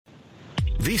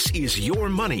This is Your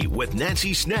Money with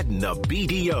Nancy Snedden of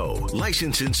BDO,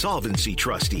 Licensed Insolvency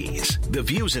Trustees. The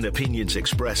views and opinions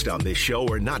expressed on this show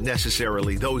are not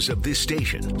necessarily those of this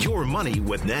station. Your Money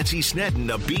with Nancy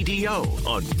Snedden of BDO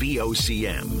on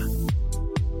VOCM.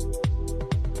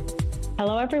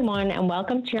 Hello, everyone, and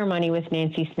welcome to Your Money with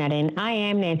Nancy Snedden. I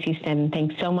am Nancy Snedden.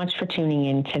 Thanks so much for tuning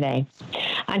in today.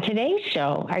 On today's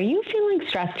show, are you feeling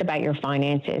stressed about your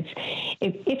finances?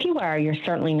 If you are, you're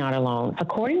certainly not alone.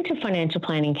 According to Financial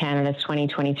Planning Canada's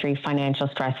 2023 Financial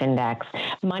Stress Index,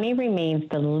 money remains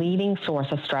the leading source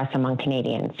of stress among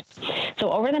Canadians.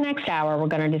 So over the next hour, we're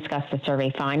going to discuss the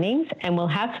survey findings, and we'll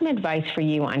have some advice for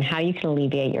you on how you can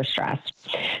alleviate your stress.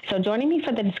 So joining me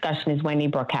for the discussion is Wendy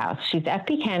Brookhouse. She's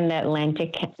FP Canada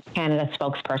Atlantic Canada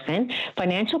spokesperson,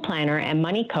 financial planner, and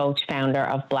money coach, founder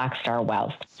of Black Star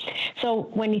Wealth.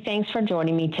 So Wendy, thanks for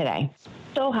joining me today.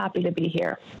 So happy to be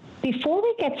here. Before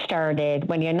we get started,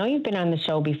 Wendy, I know you've been on the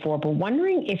show before, but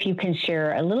wondering if you can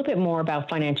share a little bit more about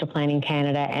Financial Planning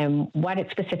Canada and what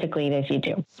it specifically is you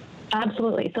do.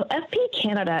 Absolutely. So FP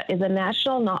Canada is a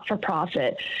national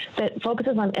not-for-profit that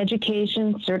focuses on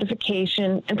education,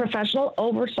 certification, and professional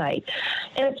oversight.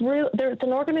 And it's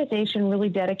an organization really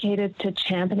dedicated to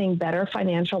championing better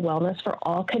financial wellness for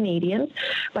all Canadians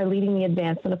by leading the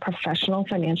advancement of professional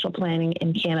financial planning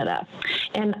in Canada.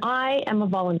 And I am a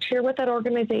volunteer with that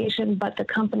organization, but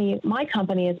my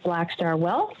company is Black Star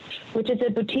Wealth, which is a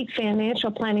boutique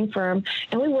financial planning firm,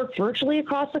 and we work virtually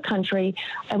across the country,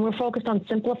 and we're focused on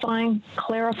simplifying,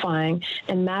 clarifying,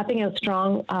 and mapping out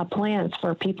strong plans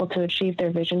for people to achieve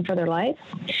their vision for their life.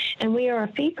 And we are a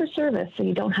fee for service, so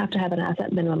you don't have to have an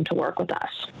asset minimum to work with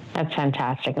us. That's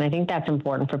fantastic. And I think that's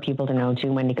important for people to know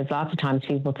too, Wendy, because lots of times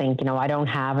people think, I don't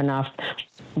have enough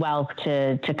wealth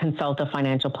to consult a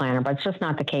financial planner, but it's just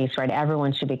not the case, right?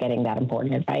 Everyone should be getting that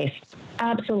important advice.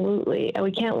 Absolutely.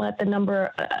 We can't let the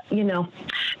number,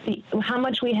 how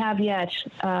much we have yet,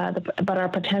 but our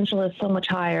potential is so much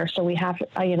higher. So we have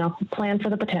to, plan for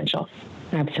the potential.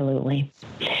 Absolutely.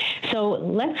 So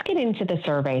let's get into the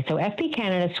survey. So FP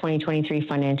Canada's 2023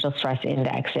 Financial Stress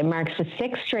Index, it marks the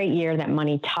sixth straight year that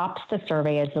money tops the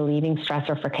survey as the leading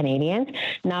stressor for Canadians.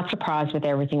 Not surprised with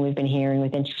everything we've been hearing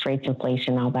with interest rates,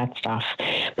 inflation, all that stuff.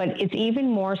 But it's even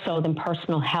more so than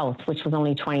personal health, which was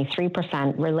only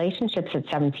 23%, relationships at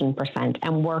 17%,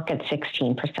 and work at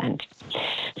 16%.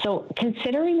 So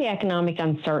considering the economic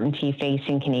uncertainty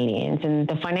facing Canadians and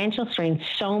the financial strain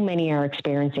so many are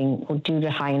experiencing due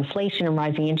to high inflation and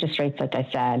rising interest rates, like I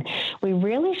said, we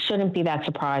really shouldn't be that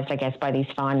surprised, I guess, by these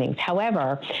findings.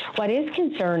 However, what is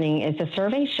concerning is the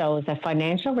survey shows that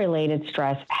financial-related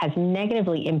stress has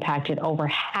negatively impacted over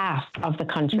half of the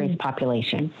country's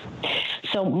population.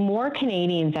 So more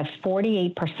Canadians at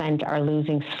 48% are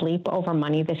losing sleep over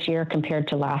money this year compared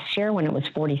to last year when it was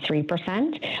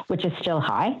 43%, which is still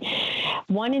high.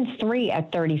 1 in 3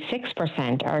 at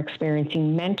 36% are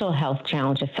experiencing mental health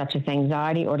challenges such as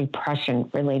anxiety or depression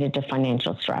related to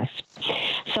financial stress.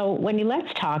 So Wendy,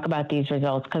 let's talk about these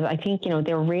results because I think,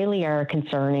 they really are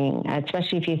concerning,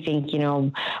 especially if you think,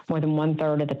 more than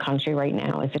 1/3 of the country right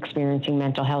now is experiencing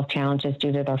mental health challenges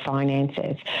due to their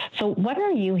finances. So what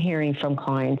are you hearing from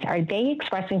clients? Are they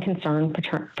expressing concern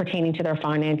pertaining to their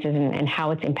finances and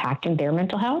how it's impacting their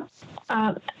mental health?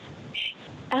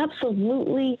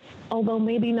 Absolutely, although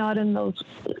maybe not in those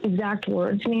exact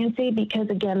words, Nancy, because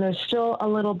again, there's still a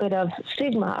little bit of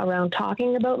stigma around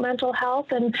talking about mental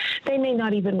health, and they may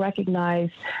not even recognize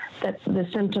that the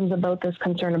symptoms about this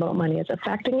concern about money is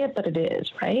affecting it, but it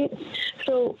is, right?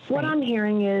 So what I'm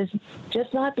hearing is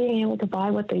just not being able to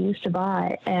buy what they used to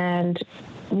buy and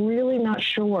really not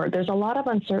sure. There's a lot of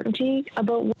uncertainty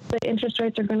about where the interest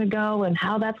rates are going to go and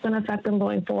how that's going to affect them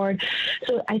going forward.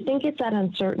 So I think it's that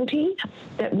uncertainty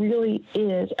that really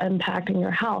is impacting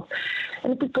your health.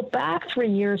 And if we go back 3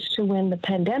 years to when the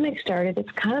pandemic started,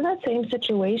 it's kind of that same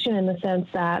situation in the sense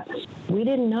that we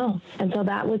didn't know. And so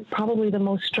that was probably the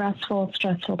most stressful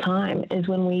time is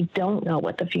when we don't know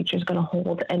what the future is going to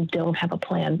hold and don't have a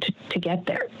plan to get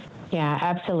there. Yeah,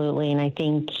 absolutely. And I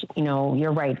think,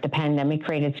 you're right. The pandemic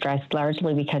created stress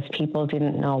largely because people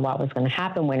didn't know what was going to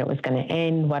happen, when it was going to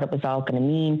end, what it was all going to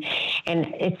mean.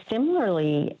 And it's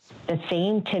similarly the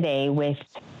same today with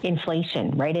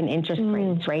inflation, right? And interest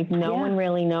rates, right? No one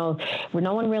really knows.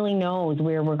 No one really knows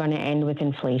where we're going to end with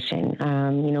inflation.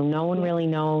 No one really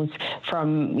knows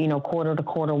from, quarter to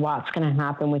quarter what's going to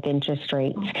happen with interest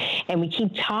rates. And we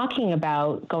keep talking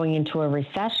about going into a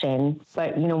recession,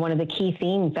 but, one of the key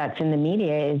themes that's in the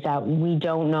media is that we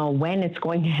don't know when it's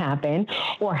going to happen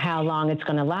or how long it's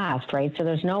going to last, right? So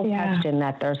there's no question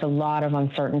that there's a lot of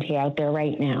uncertainty out there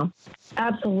right now.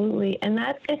 Absolutely. And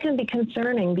that it can be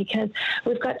concerning because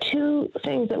we've got two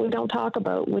things that we don't talk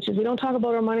about, which is we don't talk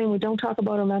about our money and we don't talk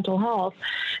about our mental health.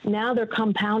 Now they're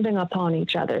compounding upon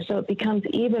each other. So it becomes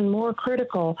even more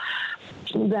critical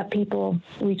that people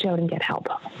reach out and get help.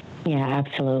 Yeah,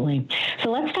 absolutely.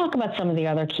 So let's talk about some of the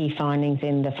other key findings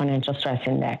in the financial stress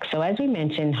index. So as we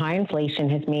mentioned, high inflation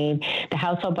has made the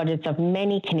household budgets of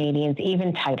many Canadians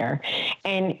even tighter,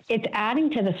 and it's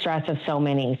adding to the stress of so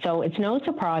many. So it's no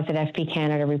surprise that FP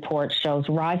Canada report shows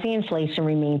rising inflation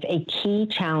remains a key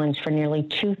challenge for nearly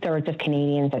 2/3 of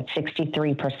Canadians at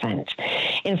 63%.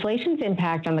 Inflation's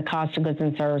impact on the cost of goods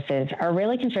and services are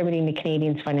really contributing to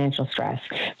Canadians' financial stress,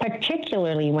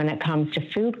 particularly when it comes to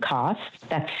food costs.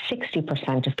 That's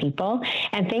 60% of people,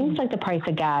 and things like the price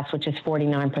of gas, which is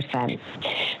 49%.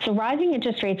 So rising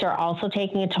interest rates are also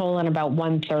taking a toll on about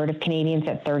 1/3 of Canadians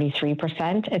at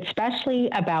 33%, especially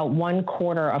about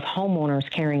 1/4 of homeowners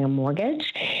carrying a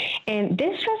mortgage. And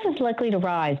this stress is likely to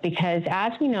rise because,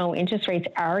 as we know, interest rates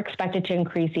are expected to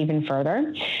increase even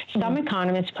further. Some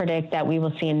economists predict that we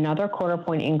will see another 1/4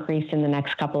 point increase in the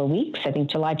next couple of weeks. I think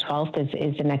July 12th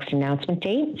is the next announcement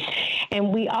date.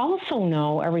 And we also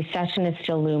know a recession is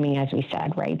still looming, as we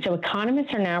said, right? So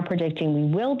economists are now predicting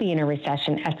we will be in a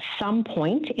recession at some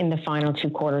point in the final 2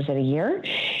 quarters of the year.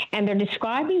 And they're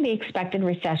describing the expected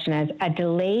recession as a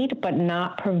delayed but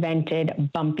not prevented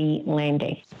bumpy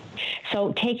landing.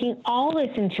 So taking all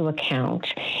this into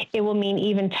account, it will mean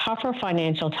even tougher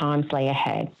financial times lay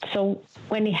ahead. So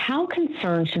Wendy, how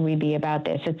concerned should we be about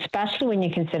this, especially when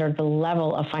you consider the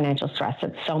level of financial stress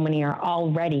that so many are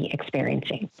already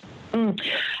experiencing?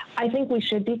 I think we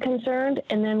should be concerned,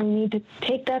 and then we need to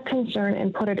take that concern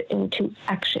and put it into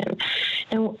action.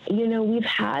 And, we've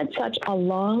had such a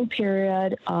long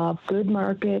period of good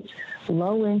markets,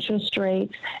 low interest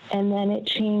rates, and then it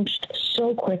changed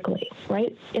so quickly,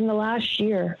 right? In the last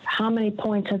year, how many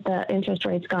points have the interest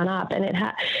rates gone up? And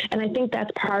and I think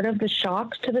that's part of the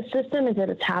shocks to the system, is that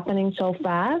it's happening so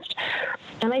fast.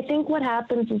 And I think what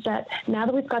happens is that now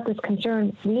that we've got this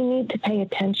concern, we need to pay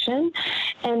attention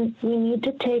and we need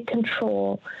to take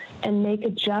control and make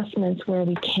adjustments where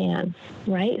we can,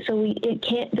 right? So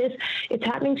it's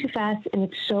happening too fast and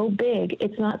it's so big.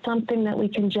 It's not something that we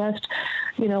can just,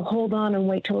 hold on and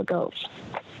wait till it goes.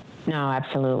 No,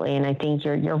 absolutely. And I think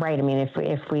you're right. I mean,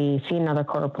 if we see another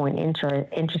 1/4 point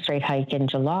interest rate hike in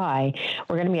July,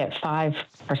 we're going to be at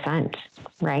 5%,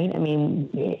 right? I mean,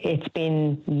 it's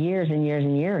been years and years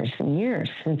and years and years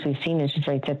since we've seen interest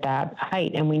rates at that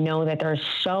height. And we know that there are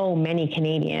so many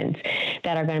Canadians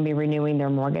that are going to be renewing their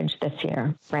mortgage this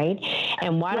year, right?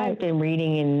 And what I've been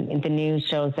reading in the news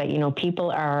shows that,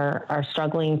 people are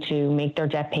struggling to make their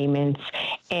debt payments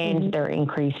and their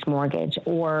increased mortgage,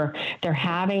 or they're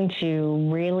having to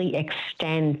really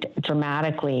extend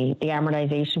dramatically the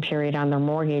amortization period on their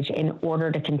mortgage in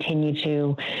order to continue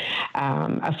to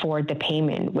afford the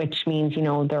payment, which means,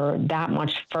 they're that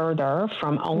much further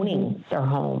from owning their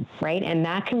home, right? And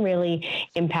that can really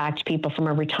impact people from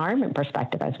a retirement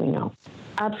perspective, as we know.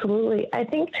 Absolutely. I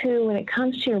think, too, when it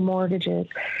comes to your mortgages,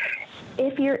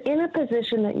 if you're in a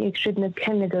position that you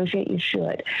can negotiate, you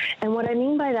should. And what I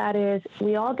mean by that is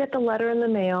we all get the letter in the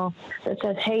mail that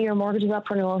says, hey, your mortgage is up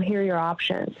for renewal, here are your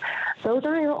options. Those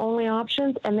aren't your only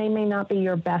options, and they may not be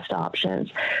your best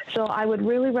options. So I would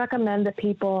really recommend that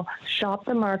people shop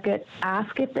the market,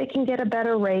 ask if they can get a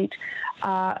better rate,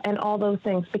 and all those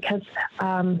things, because,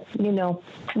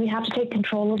 we have to take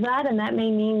control of that, and that may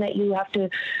mean that you have to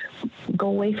go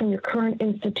away from your current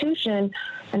institution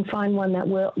and find one that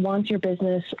wants your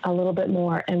business a little bit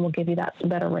more and will give you that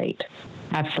better rate.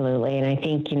 Absolutely. And I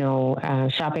think,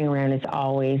 shopping around is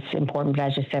always important, but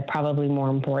as you said, probably more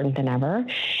important than ever.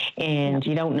 And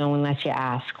you don't know unless you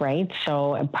ask, right?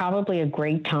 So probably a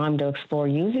great time to explore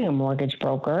using a mortgage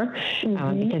broker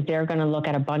because they're going to look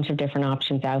at a bunch of different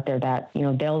options out there that,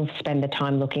 they'll spend the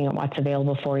time looking at what's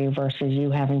available for you versus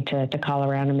you having to call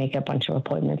around and make a bunch of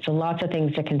appointments. So lots of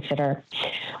things to consider.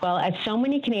 Well, as so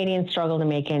many Canadians struggle to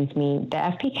make ends meet, the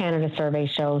FP Canada survey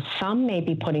shows some may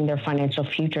be putting their financial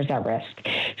futures at risk.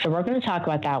 So we're going to talk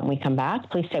about that when we come back.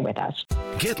 Please stay with us.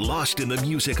 Get lost in the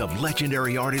music of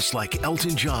legendary artists like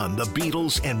Elton John, the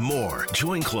Beatles, and more.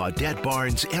 Join Claudette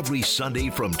Barnes every Sunday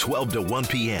from 12 to 1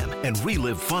 p.m. and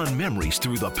relive fun memories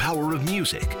through the power of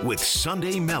music with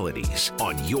Sunday Melodies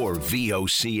on your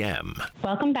VOCM.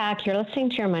 Welcome back. You're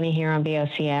listening to Your Money here on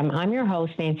VOCM. I'm your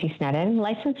host, Nancy Sneddon,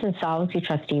 licensed insolvency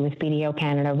trustee with BDO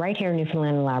Canada right here in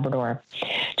Newfoundland and Labrador.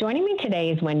 Joining me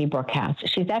today is Wendy Brookhouse.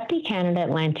 She's FP Canada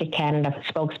Atlantic Canada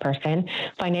spokesperson,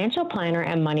 financial planner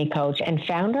and money coach, and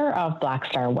founder of Black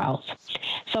Star Wealth.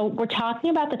 So we're talking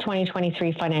about the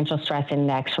 2023 Financial Stress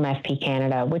Index from FP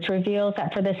Canada, which reveals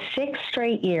that for the 6th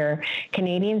straight year,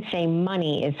 Canadians say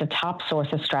money is the top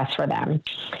source of stress for them.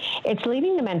 It's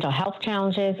leading to mental health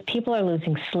challenges. People are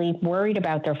losing sleep, worried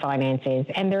about their finances,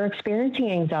 and they're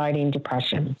experiencing anxiety and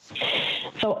depression.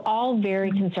 So all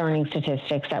very concerning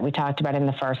statistics that we talked about in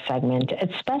the first segment,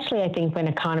 especially I think when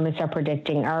economists are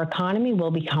predicting our economy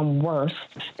will become worse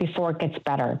before it gets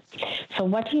better. So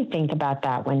what do you think about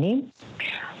that, Wendy?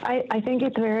 I think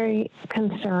it's very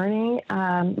concerning,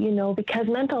 because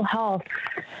mental health,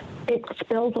 it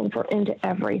spills over into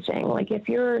everything. Like if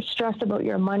you're stressed about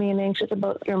your money and anxious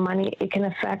about your money, it can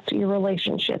affect your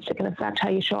relationships. It can affect how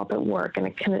you show up at work, and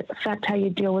it can affect how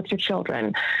you deal with your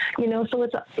children. So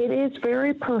it is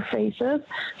very pervasive.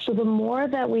 So the more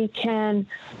that we can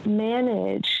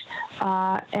manage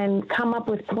and come up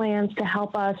with plans to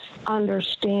help us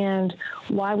understand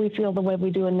why we feel the way we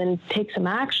do and then take some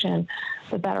action,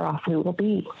 the better off we will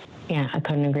be. Yeah, I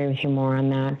couldn't agree with you more on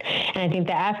that. And I think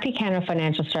the FP Canada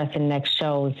Financial Stress Index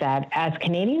shows that as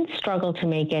Canadians struggle to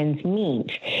make ends meet,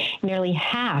 nearly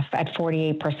half at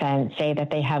 48% say that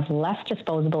they have less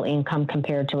disposable income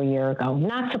compared to a year ago.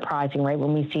 Not surprising, right?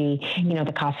 When we see,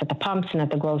 the cost at the pumps and at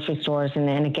the grocery stores, and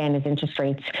then again, as interest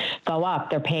rates go up,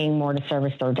 they're paying more to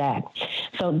service their debt.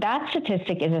 So that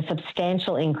statistic is a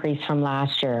substantial increase from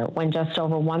last year, when just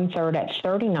over 1/3 at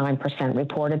 39%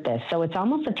 reported this. So it's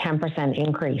almost a 10%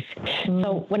 increase.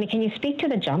 So can you speak to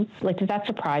the jump? Like, does that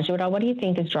surprise you at all? What do you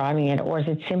think is driving it? Or is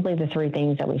it simply the three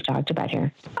things that we've talked about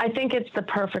here? I think it's the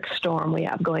perfect storm we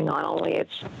have going on, only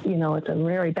it's a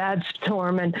very bad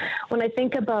storm. And when I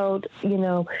think about,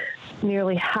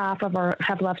 nearly half of our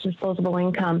have less disposable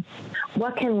income,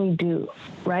 what can we do,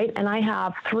 right? And I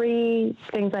have 3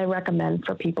 things I recommend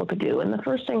for people to do. And the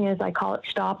first thing is, I call it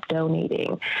stop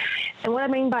donating. And what I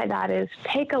mean by that is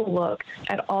take a look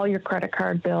at all your credit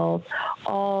card bills,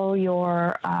 all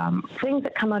your things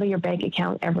that come out of your bank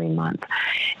account every month.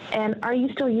 And are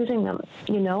you still using them?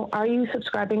 Are you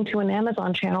subscribing to an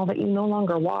Amazon channel that you no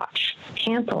longer watch?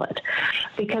 Cancel it.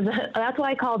 Because that's what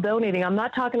I call donating. I'm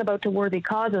not talking about to worthy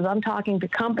causes. I'm talking to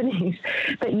companies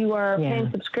that you are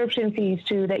paying subscription fees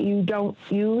to that you don't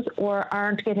use or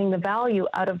aren't getting the value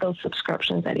out of those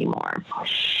subscriptions anymore.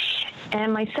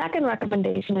 And my second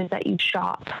recommendation is that you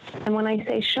shop. And when I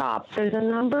say shop, there's a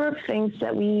number of things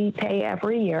that we pay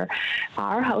every year.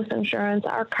 Our house insurance,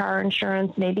 our car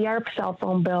insurance, maybe our cell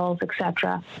phone bills,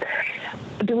 etc.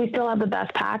 Do we still have the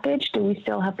best package? Do we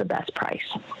still have the best price?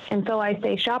 And so I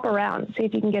say shop around, see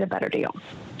if you can get a better deal.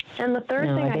 And the third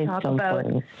thing I talk about...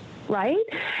 Important. Right?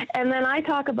 And then I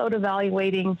talk about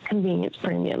evaluating convenience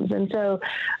premiums. And so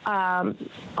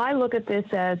I look at this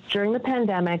as during the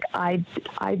pandemic, I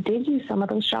did use some of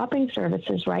those shopping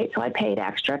services, right? So I paid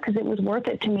extra because it was worth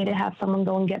it to me to have someone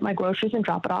go and get my groceries and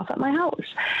drop it off at my house.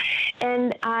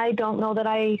 And I don't know that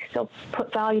I still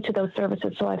put value to those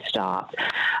services, so I've stopped.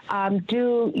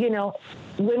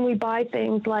 When we buy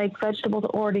things like vegetables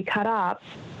already cut up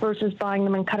versus buying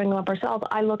them and cutting them up ourselves,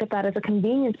 I look at that as a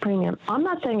convenience premium. I'm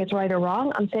not saying it's right or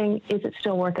wrong. I'm saying, is it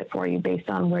still worth it for you based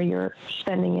on where your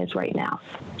spending is right now?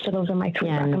 So those are my 3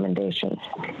 recommendations.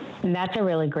 And that's a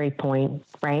really great point,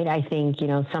 right? I think,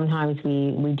 sometimes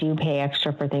we do pay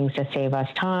extra for things to save us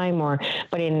time,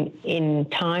 but in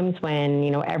times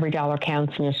when, every dollar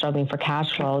counts and you're struggling for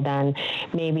cash flow, then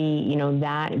maybe,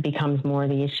 that becomes more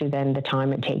the issue than the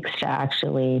time it takes to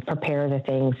actually prepare the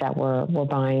things that we're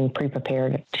buying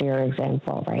pre-prepared, to your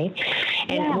example, right?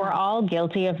 And we're all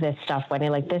guilty of this stuff, Wendy.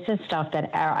 Like, this is stuff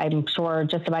that I'm sure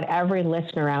just about every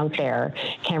listener out there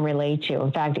can relate to.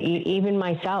 In fact, even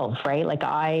myself, right? Like,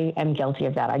 I am guilty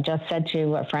of that. I just said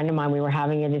to a friend of mine, we were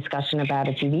having a discussion about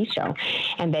a TV show,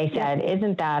 and they said,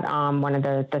 isn't that one of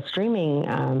the streaming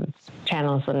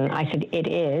channels? And I said, it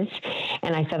is.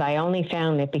 And I said, I only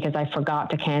found it because I forgot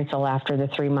to cancel after the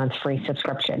 3-month free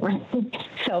subscription.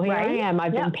 So here I am.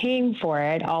 I've been paying for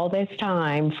it all this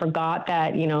time, forgot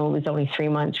that, it was only 3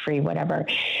 months free, whatever.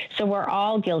 So we're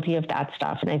all guilty of that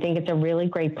stuff. And I think it's a really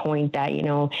great point that,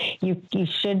 you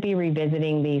should be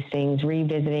revisiting these things,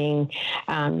 revisiting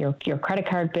your credit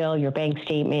card bill, your bank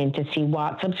statement, to see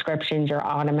what subscriptions you're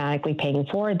automatically paying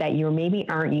for that you maybe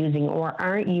aren't using or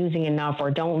aren't using enough or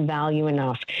don't value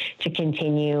enough to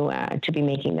continue to be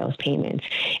making those payments.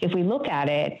 If we look at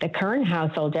it, the current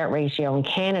household debt ratio in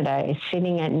Canada is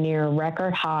sitting at near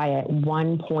record high at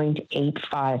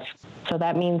 1.85. So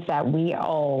that means that we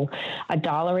owe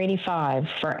 $1.85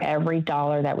 for every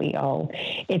dollar that we owe.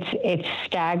 It's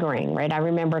staggering, right? I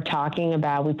remember talking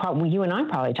about, you and I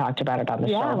probably talked about it on the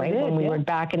show, right? When we were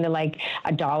back into like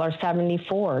 $1.74,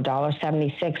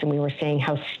 $1.76, and we were saying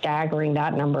how staggering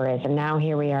that number is. And now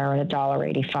here we are at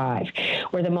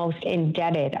 $1.85. We're the most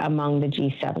indebted among the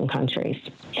G7 countries.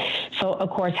 So, of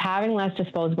course, having less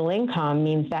disposable income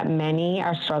means that many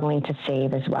are struggling to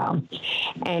save as well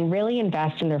and really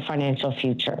invest in their financial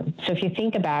future. So if you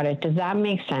think about it, does that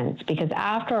make sense? Because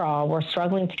after all, we're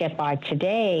struggling to get by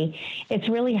today. It's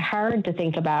really hard to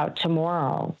think about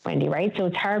tomorrow, Wendy, right? So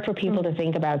it's hard for people to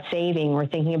think about saving or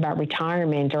thinking about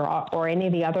retirement or any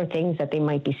of the other things that they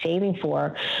might be saving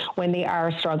for when they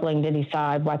are struggling to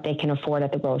decide what they can afford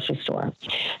at the grocery store.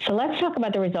 So let's talk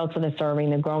about the results of the survey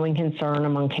and the growing concern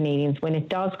among Canadians when it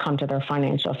does come to their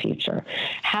financial future.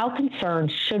 How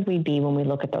concerned should we be when we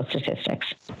look at those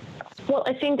statistics? Well,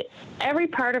 I think every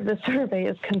part of the survey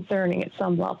is concerning at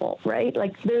some level, right?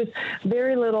 Like there's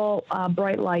very little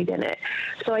bright light in it.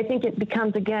 So I think it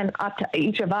becomes, again, up to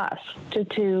each of us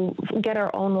to get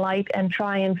our own light and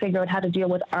try and figure out how to deal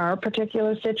with our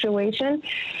particular situation.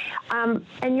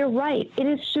 And you're right. It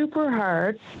is super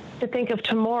hard to think of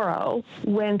tomorrow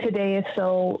when today is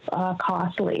so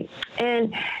costly.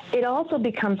 And it also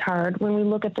becomes hard when we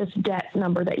look at this debt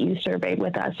number that you surveyed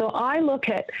with us. So I look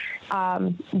at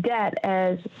debt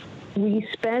as we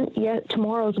spent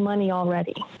tomorrow's money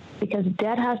already, because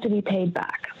debt has to be paid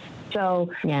back.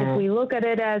 So if we look at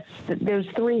it as there's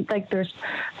there's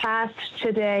past,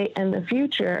 today, and the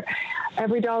future,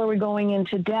 every dollar we're going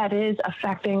into debt is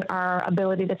affecting our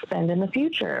ability to spend in the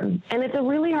future. And it's a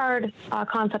really hard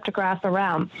concept to grasp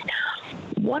around.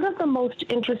 One of the most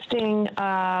interesting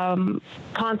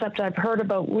concepts I've heard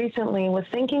about recently was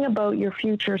thinking about your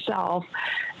future self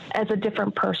as a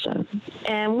different person.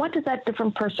 And what does that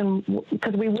different person,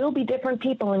 because we will be different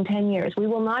people in 10 years. We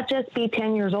will not just be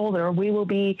 10 years older. We will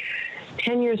be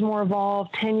 10 years more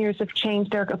evolved, 10 years have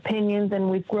changed our opinions, and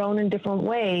we've grown in different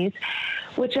ways,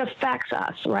 which affects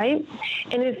us, right?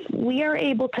 And if we are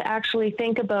able to actually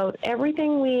think about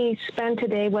everything we spend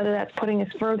today, whether that's putting us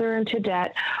further into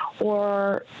debt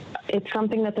or it's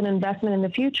something that's an investment in the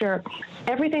future,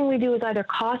 everything we do is either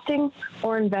costing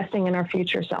or investing in our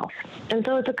future self. And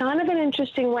so it's a kind of an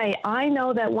interesting way. I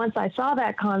know that once I saw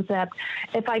that concept,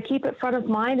 if I keep it front of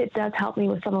mind, it does help me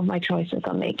with some of my choices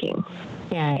I'm making.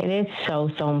 Yeah, it is so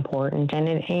important. And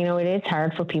it is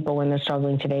hard for people when they're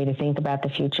struggling today to think about the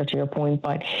future, to your point,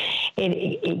 but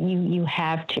you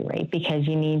have to, right? Because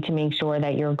you need to make sure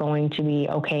that you're going to be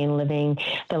okay in living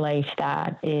the life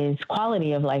that is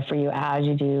quality of life for you as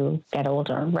you do get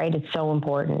older, right? It's so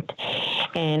important.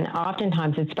 And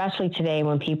oftentimes, especially today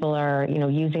when people are,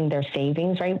 using their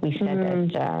savings, right? We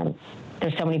said that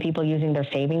there's so many people using their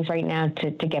savings right now to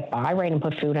get by, right, and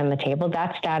put food on the table.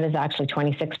 That stat is actually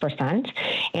 26%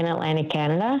 in Atlantic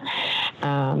Canada.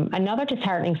 Another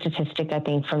disheartening statistic, I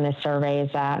think, from this survey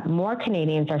is that more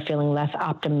Canadians are feeling less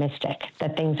optimistic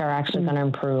that things are actually going to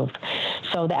improve.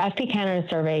 So the FP Canada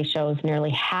survey shows nearly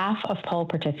half of poll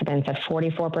participants at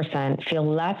 44% feel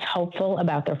less hopeful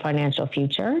about their financial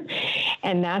future.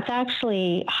 And that's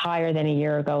actually higher than a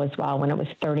year ago as well, when it was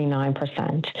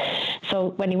 39%.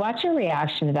 So when you watch your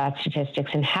reaction to that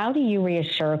statistics, and how do you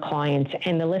reassure clients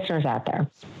and the listeners out there?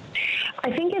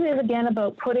 I think it is, again,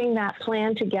 about putting that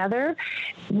plan together,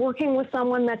 working with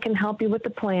someone that can help you with the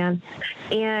plan.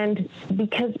 And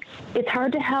because it's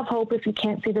hard to have hope if you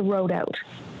can't see the road out,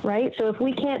 right? So if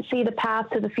we can't see the path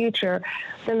to the future,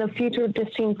 then the future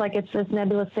just seems like it's this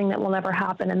nebulous thing that will never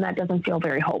happen, and that doesn't feel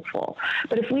very hopeful.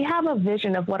 But if we have a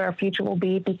vision of what our future will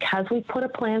be, because we put a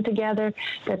plan together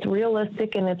that's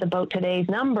realistic and it's about today's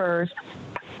numbers,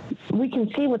 we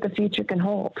can see what the future can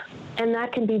hold. And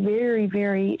that can be very,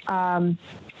 very,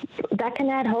 that can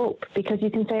add hope, because you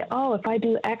can say, oh, if I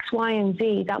do X, Y, and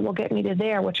Z, that will get me to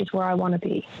there, which is where I want to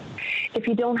be. If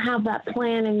you don't have that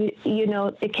plan, and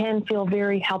it can feel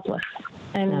very helpless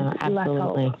and less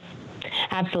hope.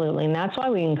 Absolutely. And that's why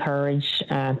we encourage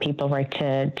people, right,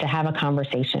 to have a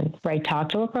conversation, right? Talk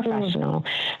to a professional,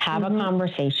 have a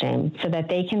conversation so that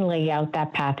they can lay out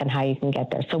that path and how you can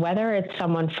get there. So whether it's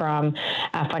someone from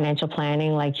financial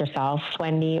planning like yourself,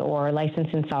 Wendy, or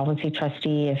licensed insolvency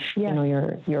trustee, if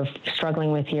you're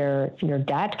struggling with your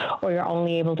debt, or you're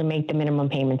only able to make the minimum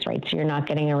payments, right? So you're not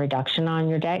getting a reduction on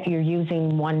your debt. You're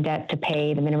using one debt to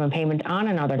pay the minimum payment on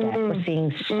another debt. We're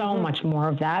seeing so much more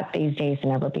of that these days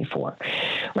than ever before.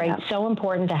 right? Yeah. So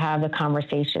important to have the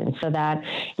conversation so that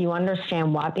you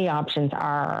understand what the options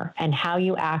are and how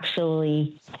you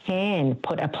actually can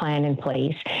put a plan in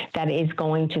place that is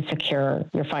going to secure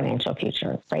your financial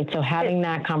future, right? So having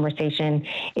that conversation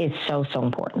is so, so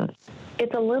important.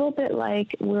 It's a little bit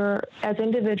like as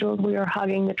individuals, we are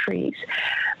hugging the trees.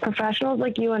 Professionals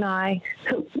like you and I,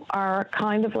 who are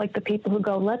kind of like the people who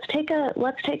go, let's take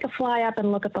a fly up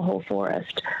and look at the whole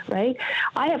forest, right?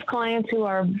 I have clients who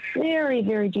are very,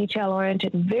 very detail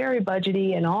oriented, very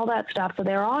budgety and all that stuff. So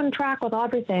they're on track with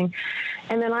everything.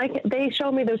 And then they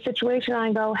show me their situation. And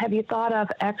I go, have you thought of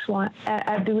X, Y,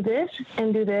 do this,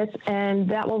 and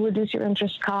that will reduce your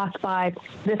interest cost by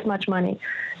this much money.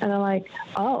 And they're like,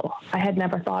 oh, I had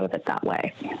never thought of it that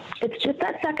way. It's just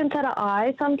that second set of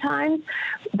eyes sometimes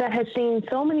that has seen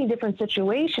so many different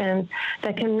situations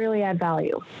that can really add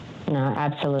value. No,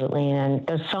 absolutely. And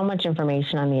there's so much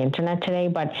information on the internet today,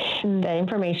 but the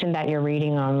information that you're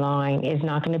reading online is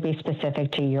not going to be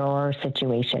specific to your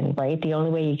situation, right? The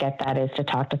only way you get that is to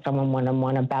talk to someone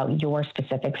one-on-one about your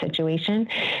specific situation.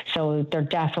 So there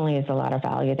definitely is a lot of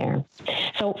value there.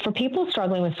 So for people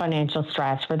struggling with financial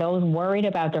stress, for those worried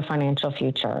about their financial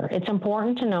future, it's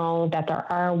important to know that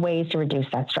there are ways to reduce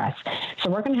that stress. So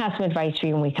we're going to have some advice for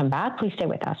you when we come back. Please stay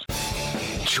with us.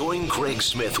 Join Greg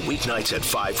Smith weeknights at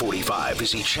 5:45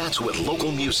 as he chats with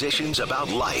local musicians about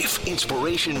life,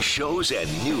 inspiration shows, and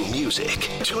new music.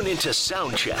 Tune into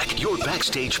Soundcheck, your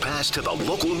backstage pass to the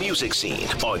local music scene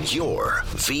on your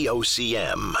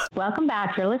VOCM. Welcome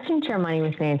back. You're listening to Your Money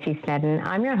with Nancy Sneddon.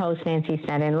 I'm your host, Nancy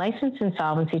Sneddon, licensed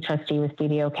insolvency trustee with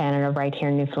BDO Canada right here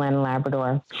in Newfoundland and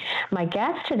Labrador. My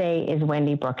guest today is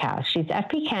Wendy Brookhouse. She's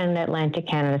FP Canada Atlantic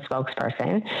Canada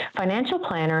spokesperson, financial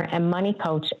planner, and money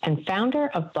coach, and founder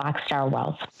of Black Star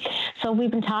Wealth. So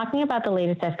we've been talking about the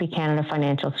latest FP Canada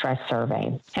Financial Stress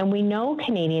Survey, and we know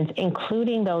Canadians,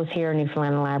 including those here in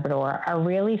Newfoundland and Labrador, are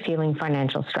really feeling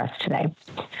financial stress today.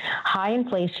 High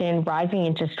inflation, rising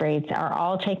interest rates are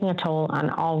all taking a toll on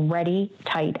already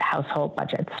tight household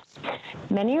budgets.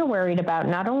 Many are worried about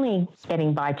not only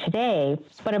getting by today,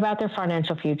 but about their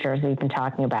financial future, as we've been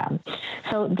talking about.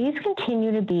 So these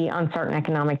continue to be uncertain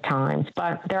economic times,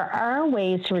 but there are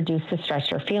ways to reduce the stress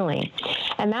you're feeling.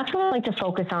 And that's what I'd like to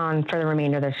focus on for the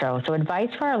remainder of the show. So advice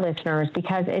for our listeners,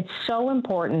 because it's so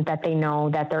important that they know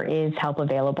that there is help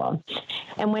available.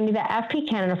 And Wendy, the FP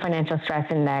Canada Financial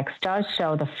Stress Index does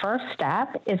show the first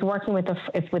step is working with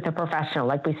a professional,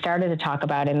 like we started to talk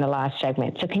about in the last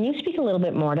segment. So can you speak a little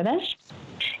bit more to this?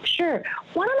 Sure.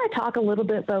 Why don't I talk a little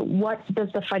bit about what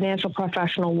does the financial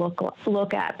professional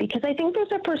look at? Because I think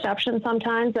there's a perception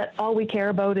sometimes that all we care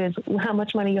about is how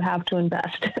much money you have to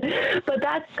invest. But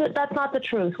that's not the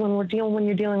truth when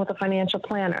you're dealing with a financial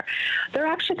planner. They're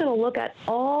actually going to look at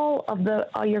all of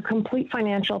your complete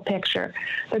financial picture.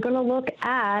 They're going to look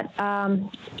at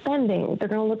spending. They're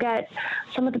going to look at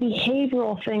some of the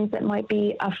behavioral things that might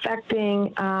be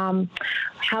affecting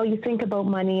how you think about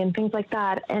money and things like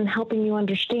that, and helping you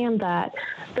understand that.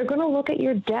 They're going to look at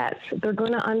your debts. They're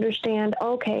going to understand,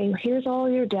 okay, here's all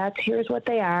your debts. Here's what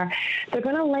they are. They're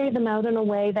going to lay them out in a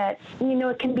way that,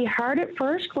 it can be hard at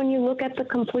first when you look at the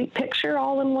complete picture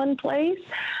all in one place.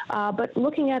 But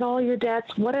looking at all your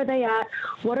debts, what are they at?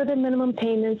 What are the minimum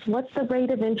payments? What's the rate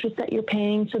of interest that you're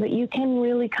paying, so that you can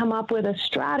really come up with a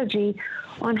strategy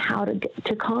on how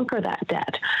to conquer that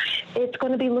debt. It's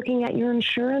going to be looking at your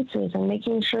insurances and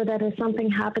making sure that if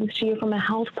something happens to you from a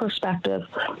health perspective,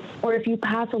 or if you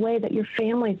pass away, that your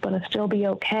family's going to still be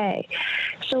okay.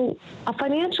 So a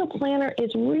financial planner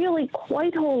is really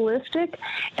quite holistic,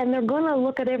 and they're going to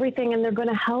look at everything, and they're going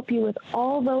to help you with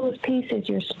all those pieces,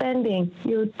 your spending,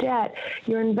 your debt,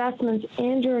 your investments,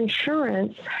 and your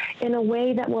insurance, in a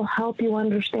way that will help you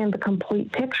understand the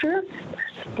complete picture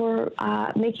for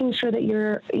making sure that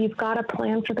you've got a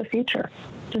plan for the future.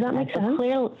 Does that make sense?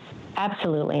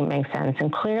 Absolutely makes sense.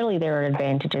 And clearly there are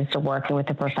advantages to working with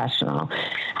a professional.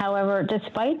 However,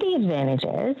 despite the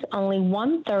advantages, only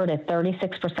 1/3 at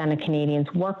 36% of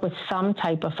Canadians work with some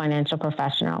type of financial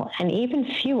professional, and even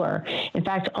fewer, in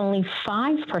fact, only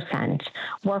 5%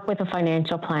 work with a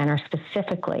financial planner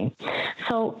specifically.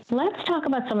 So let's talk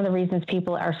about some of the reasons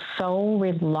people are so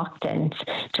reluctant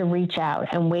to reach out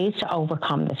and ways to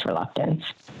overcome this reluctance.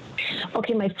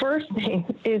 Okay, my first thing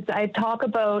is I talk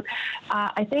about,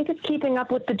 I think it's keeping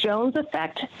up with the Jones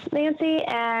effect, Nancy,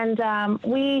 and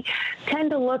we tend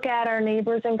to look at our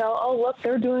neighbors and go, oh, look,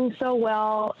 they're doing so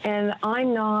well, and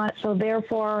I'm not, so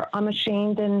therefore I'm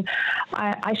ashamed, and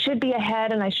I should be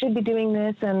ahead, and I should be doing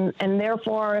this, and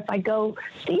therefore if I go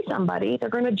see somebody, they're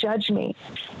going to judge me.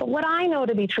 But what I know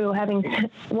to be true, having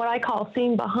what I call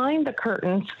seen behind the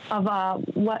curtains of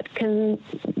what can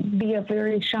be a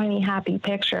very shiny, happy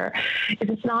picture.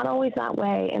 It's not always that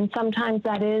way. And sometimes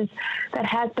that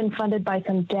has been funded by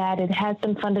some debt. It has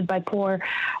been funded by poor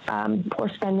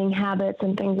spending habits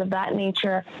and things of that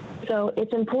nature. So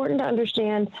it's important to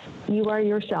understand you are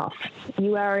yourself.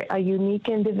 You are a unique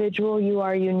individual. You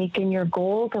are unique in your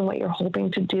goals and what you're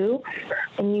hoping to do.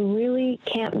 And you really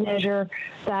can't measure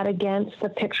that against the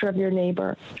picture of your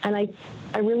neighbor. And I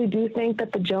really do think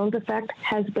that the Jones effect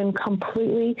has been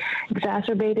completely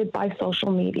exacerbated by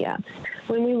social media.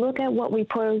 When we look at what we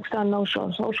post on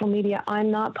social media,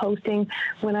 I'm not posting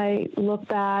when I look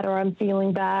bad or I'm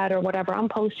feeling bad or whatever. I'm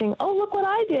posting, oh, look what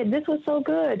I did. This was so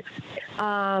good.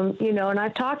 And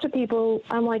I've talked to people,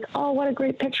 I'm like, oh, what a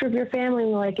great picture of your family.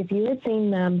 And like, if you had seen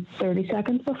them 30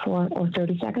 seconds before or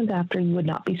 30 seconds after, you would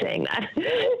not be saying that.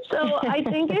 So I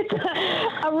think it's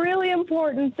a really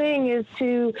important thing is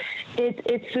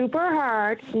it's super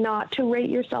hard not to rate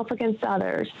yourself against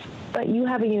others, but you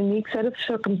have a unique set of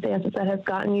circumstances that has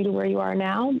gotten you to where you are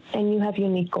now, and you have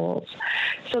unique goals.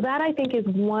 So that, I think, is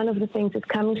one of the things that's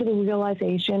coming to the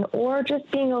realization, or just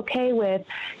being okay with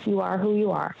you are who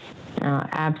you are.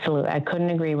 Absolutely. I couldn't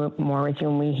agree more with you.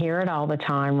 And we hear it all the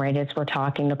time, right? As we're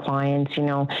talking to clients,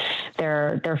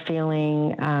 they're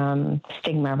feeling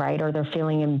stigma, right? Or they're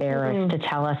feeling embarrassed to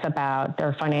tell us about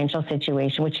their financial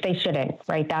situation, which they shouldn't,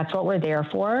 right? That's what we're there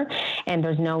for. And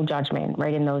there's no judgment,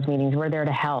 right? In those meetings, we're there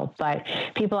to help. But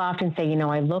people often say,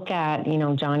 I look at,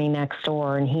 Johnny next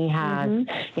door and he has,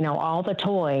 all the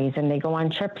toys and they go on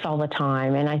trips all the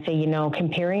time. And I say,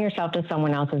 comparing yourself to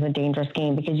someone else is a dangerous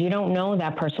game because you don't know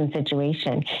that person's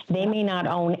situation. They may not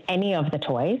own any of the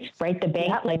toys, right? The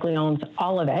bank likely owns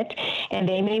all of it. And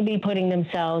they may be putting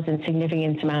themselves in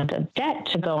significant amount of debt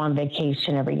to go on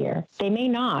vacation every year. They may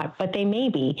not, but they may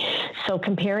be. So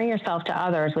comparing yourself to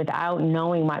others without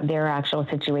knowing what their actual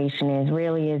situation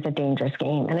really is a dangerous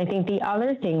game. And I think the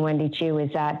other thing, Wendy, too,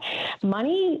 is that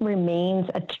money remains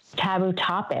a taboo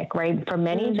topic, right? For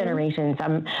many generations.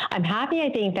 I'm happy, I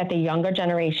think, that the younger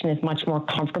generation is much more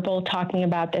comfortable talking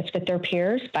about this with their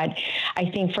peers, but I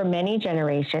think for many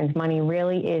generations, money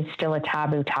really is still a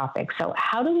taboo topic. So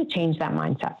how do we change that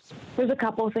mindset? There's a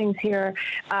couple of things here.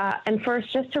 And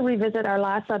first, just to revisit our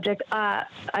last subject, I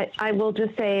will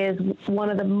just say is one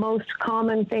of the most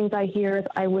common things I hear is,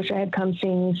 I wish I had come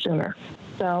seeing you sooner.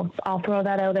 So I'll throw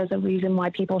that out as a reason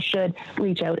why people should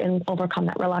reach out and overcome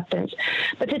that reluctance.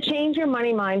 But to change your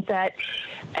money mindset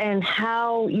and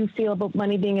how you feel about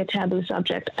money being a taboo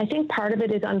subject, I think part of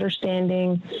it is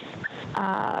understanding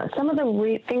some of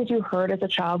the things you heard as a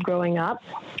child growing up.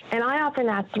 And I often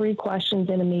ask 3 questions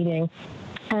in a meeting.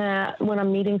 When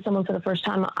I'm meeting someone for the first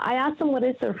time, I ask them what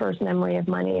is their first memory of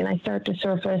money, and I start to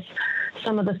surface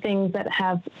some of the things that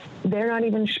they're not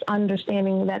even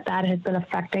understanding that has been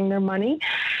affecting their money.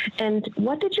 And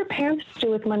what did your parents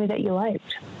do with money that you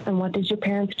liked? And what did your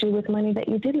parents do with money that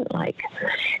you didn't like?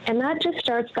 And that just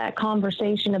starts that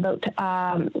conversation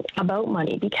about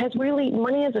money, because really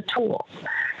money is a tool.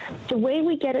 The way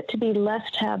we get it to be less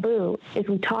taboo is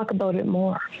we talk about it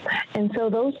more. And so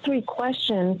those 3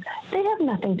 questions, they have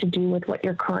nothing to do with what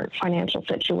your current financial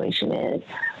situation is,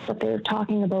 but they're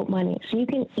talking about money. So you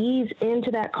can ease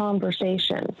into that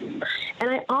conversation. And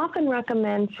I often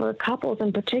recommend for couples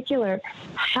in particular,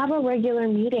 have a regular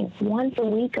meeting once a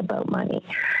week about money.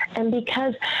 And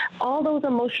because all those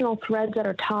emotional threads that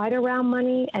are tied around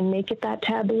money and make it that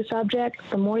taboo subject,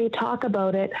 the more you talk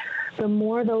about it, the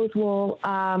more those will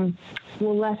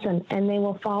lessen and they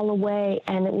will fall away,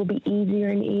 and it will be easier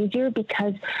and easier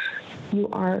because you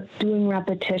are doing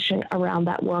repetition around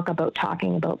that work about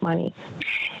talking about money.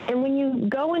 And when you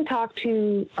go and talk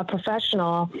to a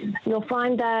professional, you'll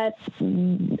find that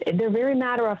they're very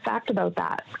matter of fact about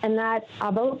that, and that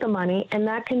about the money, and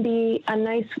that can be a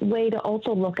nice way to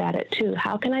also look at it too.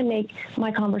 How can I make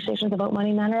my conversations about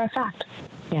money matter of fact?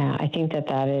 Yeah, I think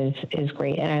that is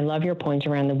great. And I love your point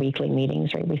around the weekly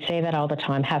meetings, right? We say that all the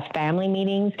time. Have family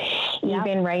meetings,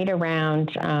 even right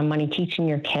around money, teaching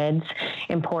your kids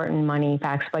important money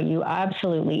facts. But you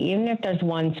absolutely, even if there's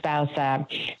one spouse that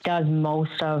does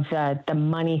most of the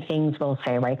money things, we'll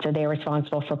say, right? So they're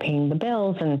responsible for paying the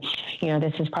bills. And,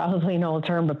 this is probably an old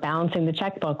term, but balancing the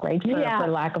checkbook, right? For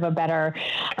lack of a better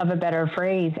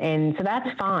phrase. And so that's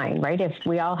fine, right? If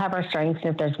we all have our strengths,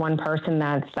 and if there's one person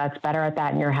that's better at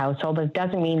that your household, but it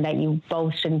doesn't mean that you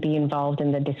both shouldn't be involved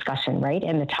in the discussion, right?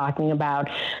 And the talking about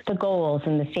the goals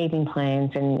and the saving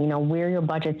plans and, where your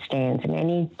budget stands and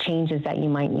any changes that you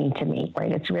might need to make,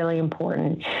 right? It's really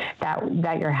important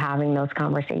that you're having those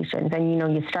conversations. And,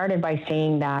 you started by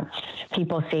saying that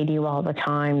people say to you all the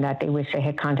time that they wish they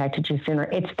had contacted you sooner.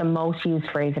 It's the most used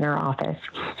phrase in our office.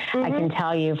 Mm-hmm. I can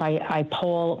tell you if I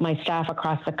poll my staff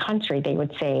across the country, they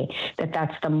would say that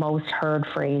that's the most heard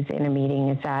phrase in a meeting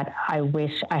is that I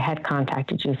wish I had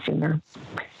contacted you sooner.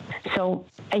 So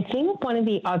I think one of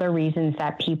the other reasons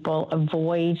that people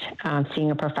avoid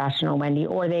seeing a professional, Wendy,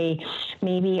 or they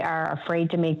maybe are afraid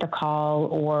to make the call,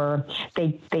 or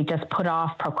they just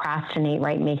procrastinate,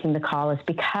 right, making the call, is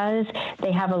because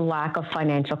they have a lack of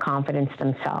financial confidence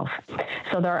themselves.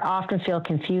 So they often feel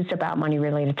confused about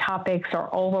money-related topics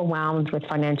or overwhelmed with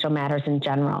financial matters in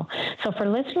general. So for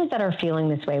listeners that are feeling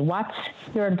this way, what's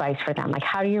your advice for them? Like,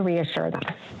 how do you reassure them?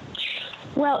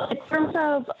 Well, in terms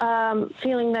of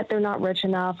feeling that they're not rich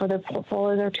enough or their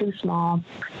portfolios are too small,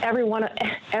 everyone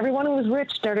who was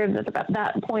rich started at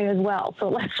that point as well. So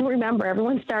let's remember,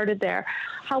 everyone started there.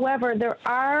 However, there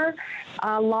are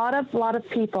a lot of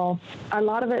people, a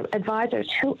lot of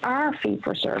advisors who are fee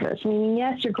for service, meaning,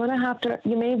 yes, you're going to have to,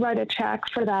 you may write a check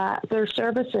for their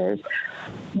services,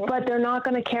 but they're not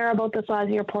going to care about the size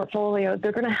of your portfolio.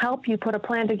 They're going to help you put a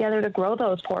plan together to grow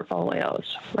those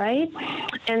portfolios, right?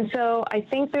 And so I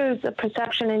think there's a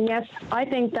perception, and yes, I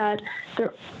think that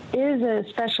there is,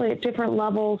 especially at different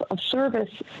levels of service,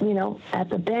 at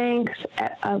the banks,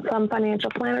 at some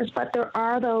financial planners, but there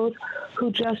are those who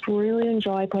just really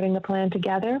enjoy putting the plan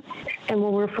together and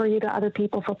will refer you to other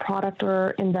people for product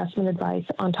or investment advice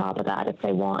on top of that if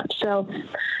they want. So,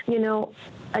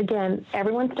 again,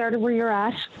 everyone started where you're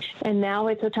at, and now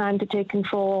it's a time to take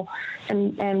control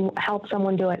and help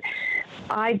someone do it.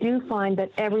 I do find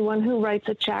that everyone who writes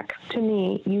a check to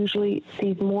me usually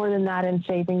sees more than that in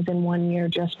savings in 1 year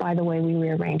just by the way we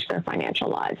rearrange their financial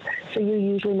lives. So you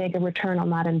usually make a return on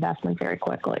that investment very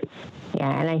quickly. Yeah,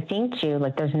 and I think, too,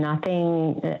 there's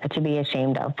nothing to be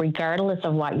ashamed of, regardless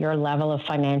of what your level of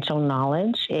financial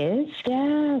knowledge is.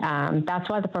 Yeah. That's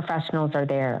why the professionals are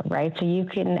there, right? So you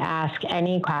can ask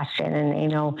any question,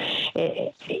 and,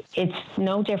 it's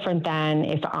no different than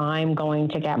if I'm going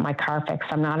to get my car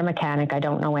fixed. I'm not a mechanic. I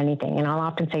don't know anything. And I'll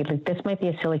often say, this might be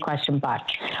a silly question, but,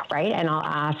 right? And I'll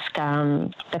ask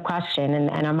the question,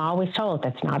 and I'm always told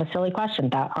that's not a silly question,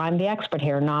 that I'm the expert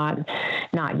here, not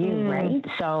you, right?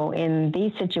 So in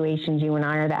these situations, you and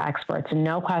I are the experts, and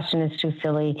no question is too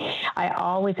silly. I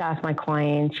always ask my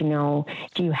clients, do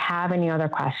you have any other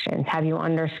questions? Have you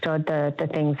understood the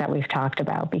things that we've talked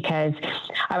about? Because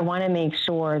I want to make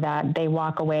sure that they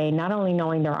walk away not only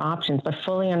knowing their options, but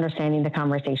fully understanding the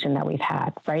conversation that we've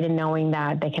had, right? And knowing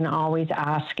that they can always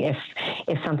ask if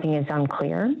something is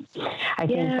unclear. I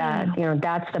think that,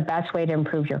 that's the best way to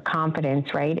improve your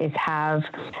confidence, right? Is have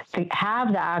the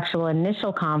actual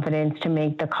initial confidence to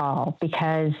make the call.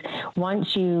 Because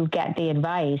once you get the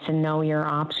advice and know your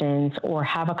options, or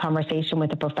have a conversation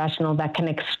with a professional that can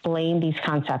explain these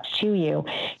concepts to you,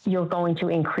 you're going to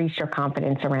increase your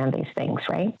confidence around these things,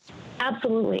 right?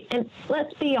 Absolutely. And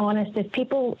let's be honest, if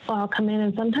people come in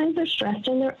and sometimes they're stressed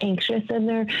and they're anxious and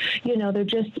they're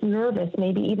just nervous,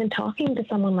 maybe even talking to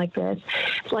someone like this,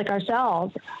 like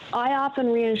ourselves, I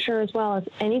often reassure as well as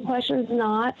any questions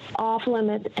not off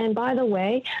limits. And by the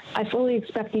way, I fully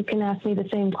expect you can ask me the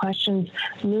same questions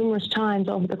numerous times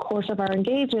over the course of our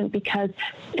engagement, because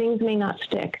things may not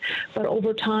stick. But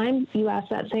over time, you ask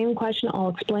that same question, I'll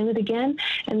explain it again,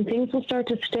 and things will start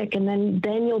to stick. And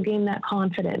then you'll gain that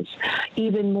confidence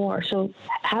even more. So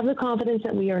have the confidence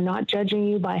that we are not judging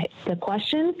you by the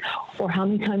questions or how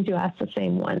many times you ask the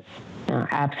same one.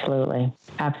 Absolutely.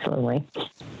 Absolutely.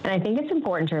 And I think it's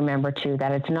important to remember, too,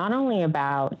 that it's not only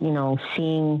about,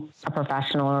 seeing a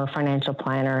professional or a financial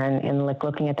planner and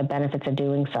looking at the benefits of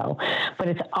doing so, but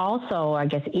it's also, I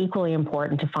guess, equally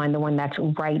important to find the one that's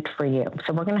right for you.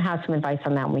 So we're going to have some advice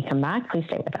on that when we come back. Please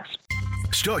stay with us.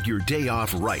 Start your day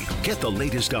off right. Get the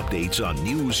latest updates on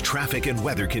news, traffic, and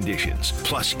weather conditions,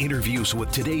 plus interviews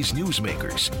with today's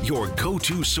newsmakers. Your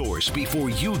go-to source before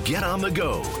you get on the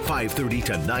go. 5:30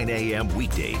 to 9 a.m.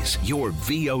 weekdays. Your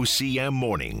VOCM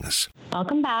mornings.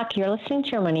 Welcome back. You're listening to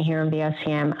Your Money here on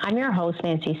VOCM. I'm your host,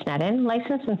 Nancy Snedden,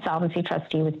 licensed insolvency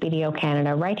trustee with BDO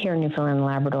Canada, right here in Newfoundland and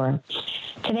Labrador.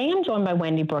 Today, I'm joined by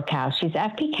Wendy Brookhouse. She's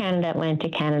FP Canada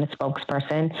Atlantic Canada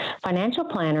spokesperson, financial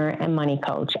planner, and money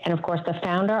coach, and of course, the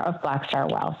founder of Black Star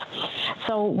Wealth.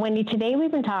 So, Wendy, today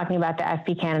we've been talking about the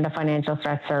FP Canada Financial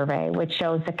Stress Survey, which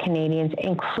shows that Canadians,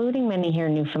 including many here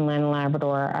in Newfoundland and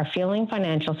Labrador, are feeling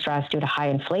financial stress due to high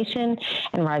inflation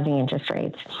and rising interest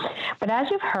rates. But as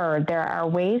you've heard, there are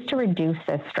ways to reduce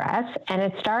this stress, and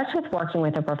it starts with working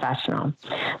with a professional.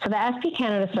 So the FP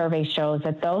Canada survey shows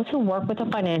that those who work with a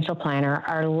financial planner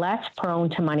are less prone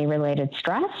to money-related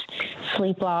stress,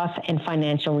 sleep loss, and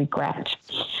financial regret.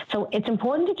 So it's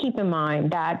important to keep in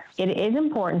mind that it is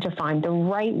important to find the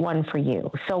right one for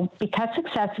you. So because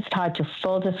success is tied to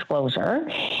full disclosure,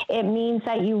 it means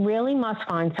that you really must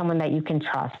find someone that you can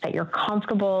trust, that you're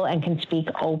comfortable and can speak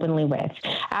openly with.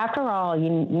 After all, you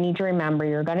need to remember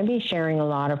you're going to be sharing a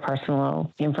lot of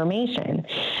personal information.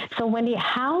 So Wendy,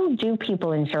 how do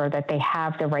people ensure that they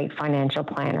have the right financial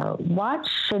planner? What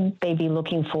should they be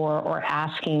looking for or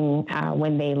asking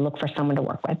when they look for someone to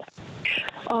work with?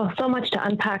 Oh, so much to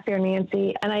unpack there,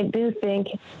 Nancy. And I do think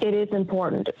it is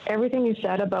important. Everything you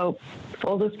said about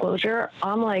full disclosure,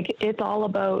 I'm like, it's all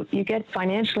about you get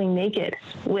financially naked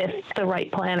with the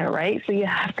right planner, right? So you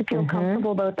have to feel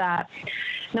comfortable about that,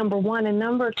 number one. And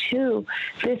number two,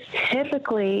 this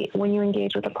typically, when you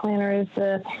engage with a planner, is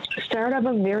the start of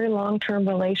a very long-term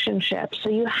relationship. So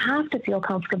you have to feel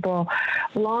comfortable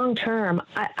long-term.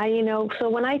 So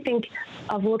when I think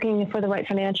of looking for the right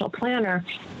financial planner,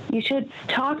 you should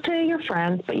talk to your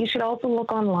friends, but you should also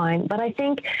look online. But I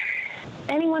think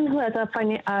anyone who has a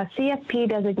CFP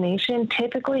designation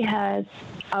typically has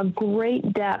a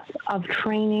great depth of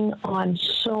training on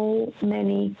so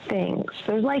many things.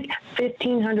 There's like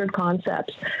 1,500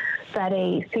 concepts that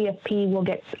a CFP will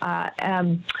get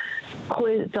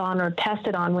quizzed on or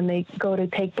tested on when they go to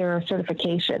take their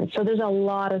certification. So there's a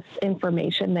lot of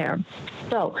information there.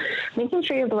 So making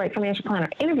sure you have the right financial planner,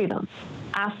 interview them.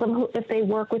 Ask them if they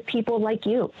work with people like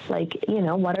you,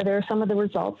 what are some of the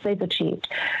results they've achieved,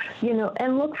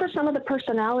 and look for some of the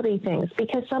personality things,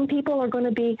 because some people are going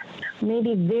to be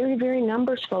maybe very, very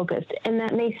numbers focused, and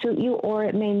that may suit you or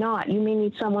it may not. You may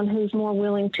need someone who's more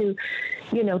willing to,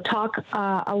 talk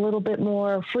a little bit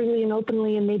more freely and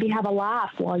openly and maybe have a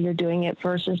laugh while you're doing it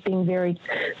versus being very,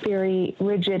 very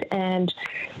rigid and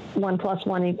 1 +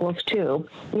 1 = 2,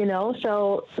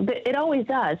 so it always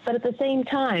does. But at the same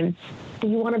time,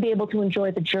 you want to be able to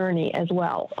enjoy the journey as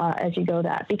well as you go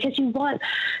that, because you want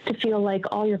to feel like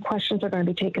all your questions are going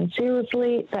to be taken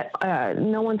seriously, that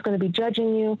no one's going to be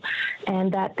judging you,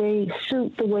 and that they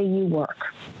suit the way you work.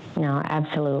 No,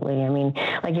 absolutely. I mean,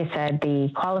 like you said, the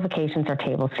qualifications are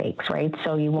table stakes, right?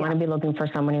 So you want to be looking for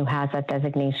someone who has that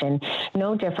designation.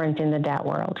 No different in the debt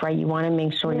world, right? You want to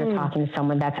make sure you're talking to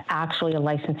someone that's actually a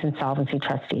licensed insolvency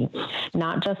trustee,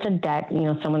 not just a debt,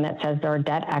 someone that says they're a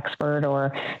debt expert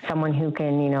or someone who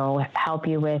can, help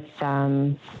you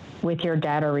with your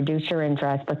debt or reduce your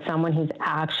interest, but someone who's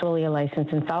actually a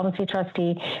licensed insolvency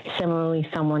trustee, similarly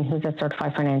someone who's a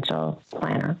certified financial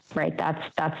planner, right?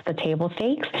 That's the table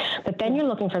stakes. But then you're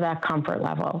looking for that comfort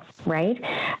level, right?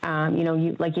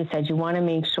 You like you said, you want to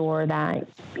make sure that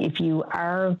if you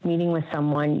are meeting with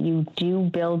someone, you do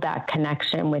build that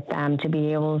connection with them to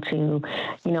be able to,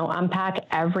 unpack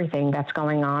everything that's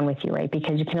going on with you, right?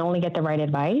 Because you can only get the right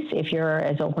advice if you're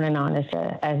as open and honest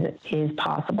as is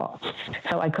possible.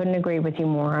 So I couldn't agree with you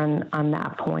more on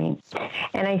that point.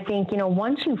 And I think,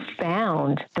 once you've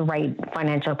found the right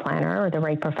financial planner or the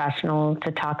right professional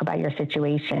to talk about your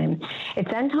situation,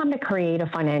 it's then time to create a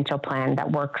financial plan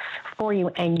that works for you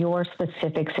and your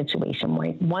specific situation,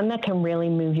 right? One that can really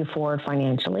move you forward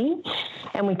financially.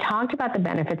 And we talked about the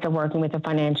benefits of working with a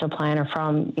financial planner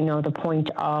from, the point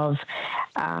of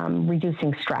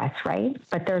reducing stress, right?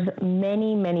 But there's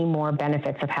many, many more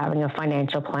benefits of having a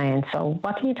financial plan. So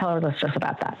what can you tell our listeners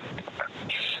about that?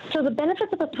 So the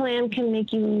benefits of a plan can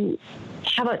make you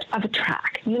have a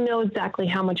track. You know exactly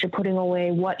how much you're putting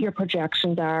away, what your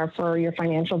projections are for your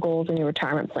financial goals and your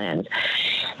retirement plans.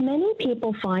 Many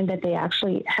people find that they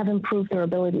actually have improved their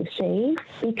ability to save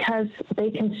because they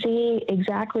can see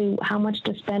exactly how much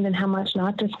to spend and how much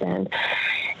not to spend.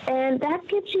 And that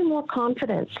gives you more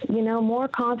confidence, more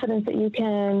confidence that you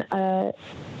can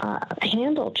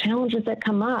handle challenges that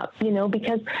come up,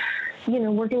 because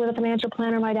working with a financial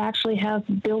planner might actually have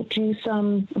built you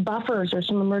some buffers or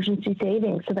some emergency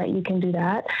savings so that you can do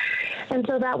that. And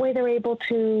so that way they're able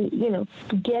to,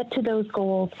 get to those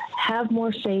goals, have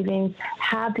more savings,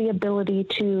 have the ability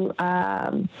to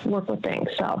work with things.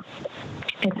 So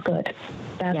it's good.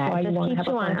 That's why it you want to have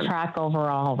a plan. Keeps you on track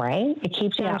overall, right? It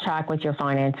keeps you on track with your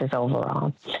finances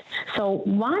overall. So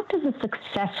what does a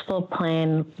successful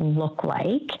plan look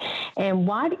like, and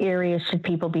what areas should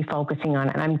people be focusing on?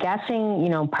 And I'm guessing,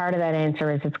 part of that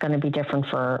answer is it's going to be different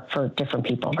for different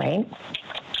people, right?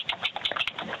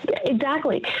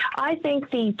 Exactly. I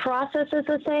think the process is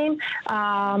the same,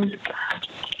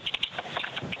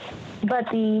 but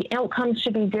the outcomes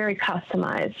should be very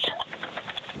customized.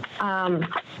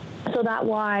 So that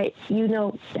why,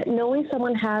 knowing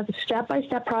someone has a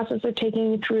step-by-step process they're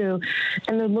taking you through,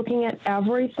 and they're looking at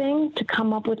everything to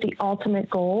come up with the ultimate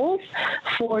goals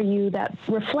for you that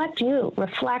reflect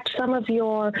some of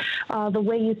your, the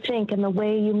way you think and the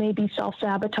way you may be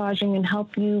self-sabotaging, and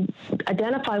help you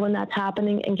identify when that's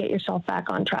happening and get yourself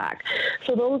back on track.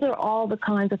 So those are all the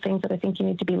kinds of things that I think you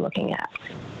need to be looking at.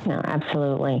 No,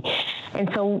 absolutely. And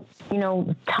so,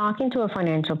 talking to a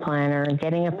financial planner,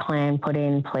 getting a plan put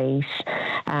in place,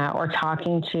 or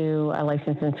talking to a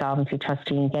licensed insolvency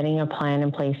trustee and getting a plan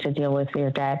in place to deal with your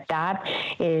debt, that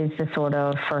is the sort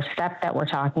of first step that we're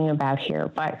talking about here.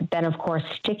 But then, of course,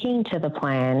 sticking to the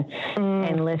plan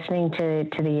and listening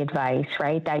to the advice,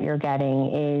 right, that you're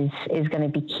getting is going to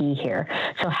be key here.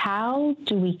 So how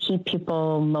do we keep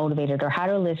people motivated, or how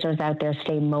do listeners out there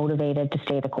stay motivated to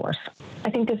stay the course? I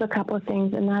think there's a couple of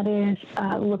things, and that is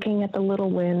looking at the little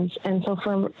wins. And so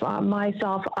for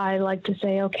myself, I like to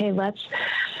say, okay, let's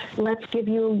give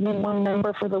you one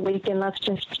number for the week, and let's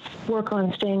just work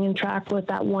on staying in track with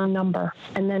that one number.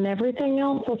 And then everything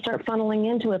else will start funneling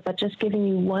into it, but just giving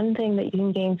you one thing that you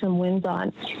can gain some wins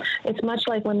on. It's much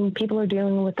like when people are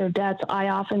dealing with their debts, I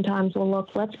oftentimes will look,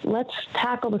 let's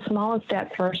tackle the smallest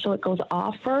debt first, so it goes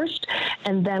off first,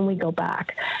 and then we go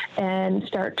back and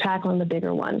start tackling the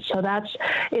bigger ones. So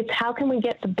it's how can we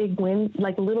get the big wins,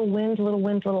 like little wins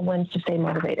to stay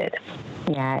motivated.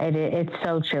 Yeah, it's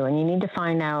so true. And you need to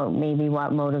find out maybe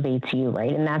what motivates you,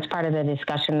 right? And that's part of the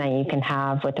discussion that you can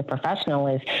have with the professional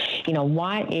is,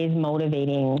 what is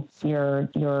motivating your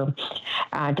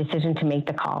decision to make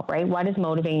the call, right? What is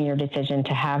motivating your decision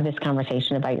to have this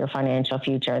conversation about your financial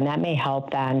future? And that may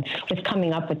help then with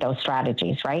coming up with those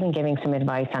strategies, right? And giving some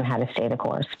advice on how to stay the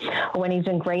course. Well, Wendy, it's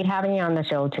been great having you on the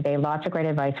show today. Lots of great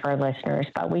advice for our listeners,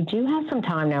 but we do have some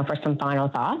time now for some final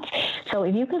thoughts. So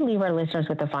if you could leave our listeners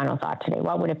with a final thought today,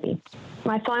 what would it be?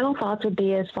 My final thoughts would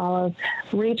be as follows.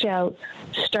 Reach out,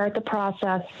 start the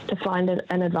process to find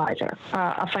an advisor,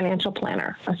 a financial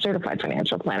planner, a certified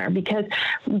financial planner, because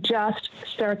just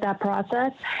start that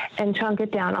process and chunk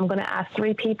it down. I'm going to ask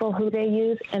 3 people who they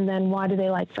use, and then why do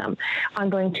they like them. I'm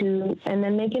going to, and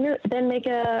then make an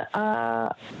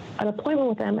appointment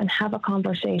with them and have a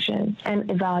conversation and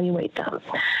evaluate them,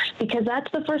 because that's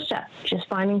the first step, just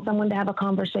finding someone to have a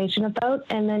conversation about,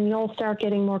 and then you'll start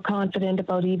getting more confident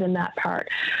about even that part.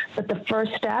 But the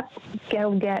first step,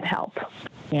 go get help.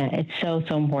 Yeah, it's so,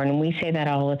 so important. We say that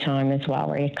all the time as well,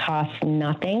 right? It costs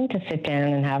nothing to sit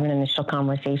down and have an initial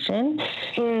conversation.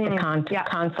 The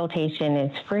consultation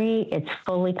is free. It's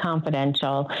fully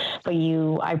confidential. But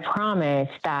I promise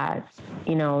that,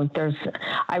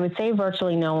 I would say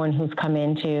virtually no one who's come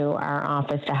into our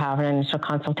office to have an initial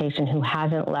consultation who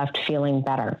hasn't left feeling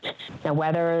better. Now,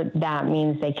 whether that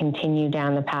means they continue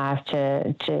down the path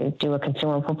to do a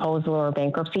consumer proposal or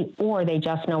bankruptcy, or they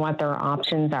just know what their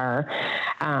options are,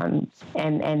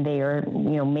 and they are,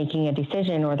 making a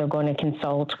decision, or they're going to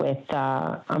consult with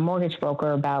a mortgage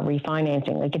broker about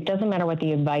refinancing. Like, it doesn't matter what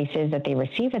the advice is that they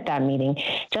receive at that meeting.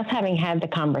 Just having had the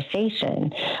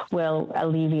conversation will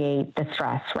alleviate the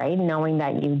stress, right? Knowing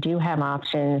that you do have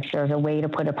options, there's a way to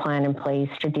put a plan in place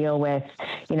to deal with,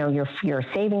 your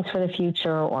savings for the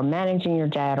future, or managing your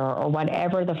debt, or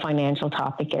whatever the financial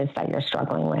topic is that you're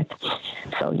struggling with.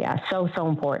 So yeah, so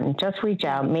important. Just reach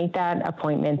out, make that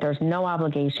appointment. There's no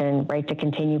obligation, right, to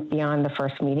continue beyond the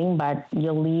first meeting, but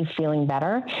you'll leave feeling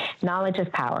better. Knowledge is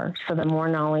power. So the more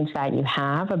knowledge that you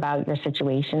have about your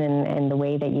situation and the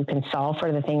way that you can solve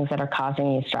for the things that are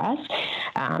causing you stress,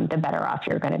 the better off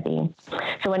you're going to be.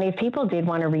 So if people did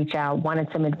want to reach out, wanted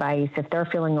some advice, if they're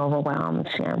feeling overwhelmed,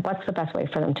 what's the best way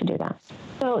for them to do that?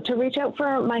 So to reach out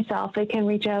for myself, they can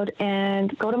reach out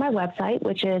and go to my website,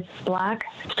 which is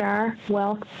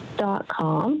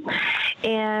blackstarwealth.com,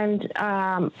 and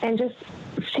just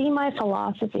see my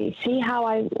philosophy, see how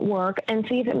I work, and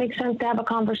see if it makes sense to have a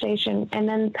conversation. And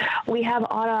then we have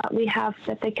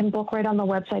that they can book right on the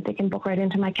website. They can book right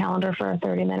into my calendar for a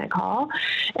 30-minute call,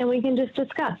 and we can just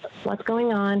discuss what's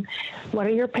going on, what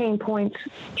are your pain points,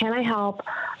 can I help,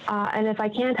 and if I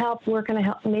can't help, where can I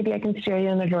help? Maybe I can steer you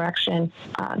in the direction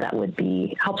that would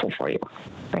be helpful for you.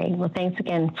 Great. Well, thanks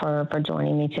again for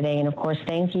joining me today. And of course,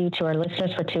 thank you to our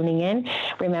listeners for tuning in.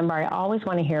 Remember, I always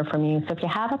want to hear from you. So if you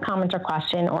have a comment or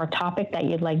question or a topic that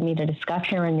you'd like me to discuss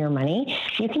here on Your Money,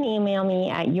 you can email me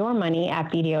at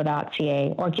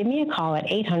yourmoney@bdo.ca or give me a call at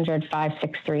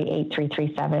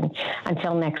 800-563-8337.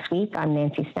 Until next week, I'm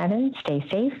Nancy Sneddon. Stay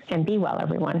safe and be well,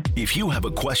 everyone. If you have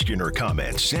a question or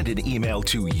comment, send an email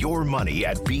to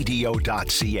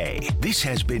yourmoney@bdo.ca. This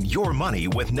has been Your Money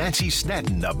with Nancy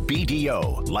Sneddon of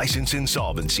BDO, Licensed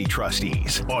Insolvency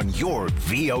Trustees, on your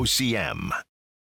VOCM.